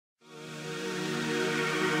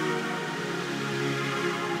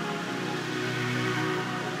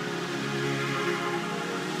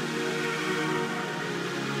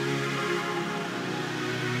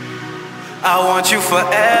I want you forever.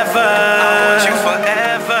 I want you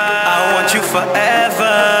forever. I want you forever.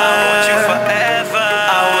 I want you forever.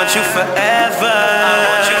 I want you forever. I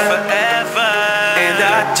want you forever. And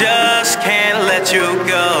I just can't let you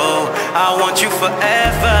go. I want you forever.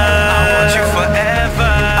 I want you forever.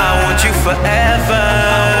 I want you forever.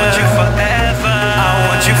 I want you forever. I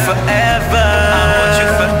want you forever. I want you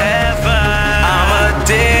forever. I'm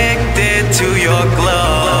addicted to your glow.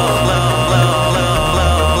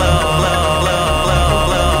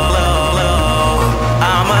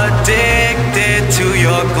 To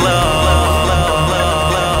your glow,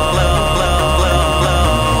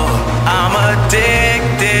 I'm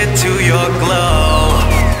addicted to your glow.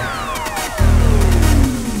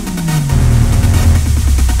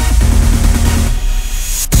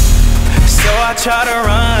 So I try to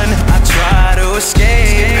run, I try to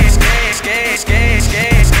escape.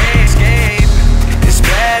 It's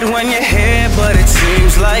bad when you're here, but it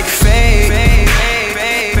seems like fate.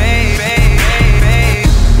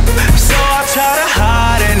 Try to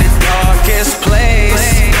hide in the darkest place,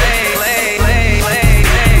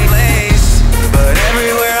 but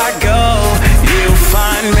everywhere I go, you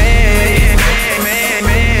find me.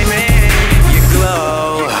 You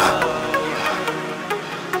glow.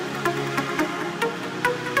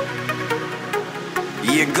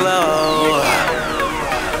 You glow.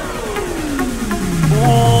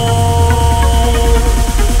 Ooh,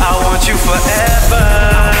 I want you forever.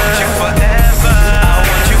 I want you forever. I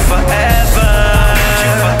want you forever.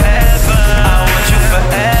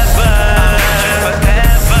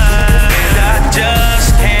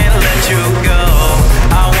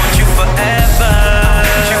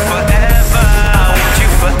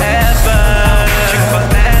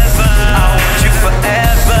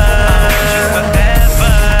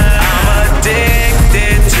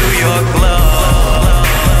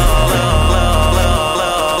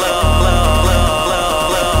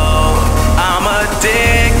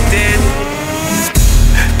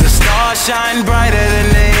 Shine brighter than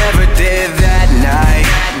they ever did that night.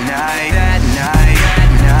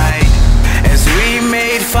 As we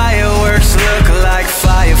made fireworks look like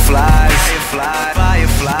fireflies.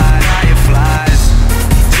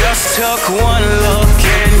 Just took one look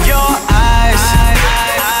in your eyes,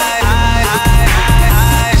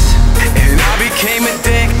 and I became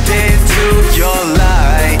addicted to your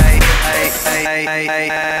light.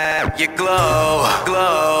 You glow,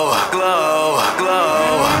 glow, glow, glow.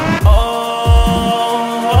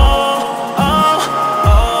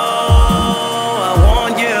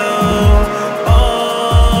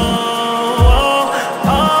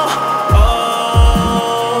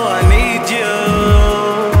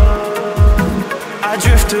 I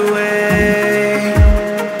drift away,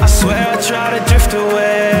 I swear I try to drift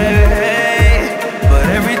away, but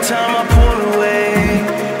every time I pull away,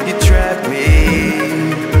 you trap me.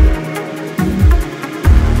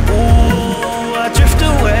 Ooh, I drift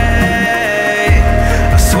away,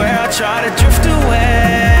 I swear I try to drift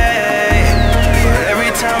away, but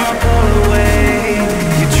every time I pull away,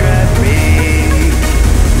 you trap me.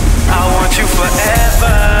 I want you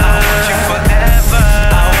forever. I want you forever.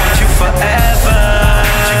 I want you forever.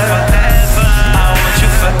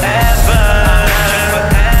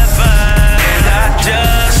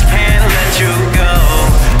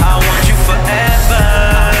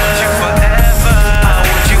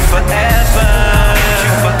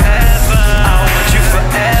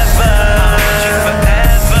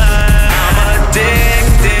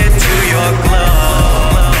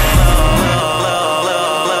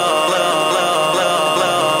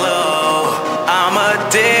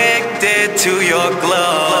 Addicted to your glow.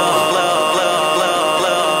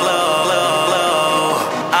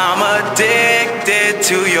 I'm addicted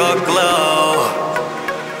to your glow.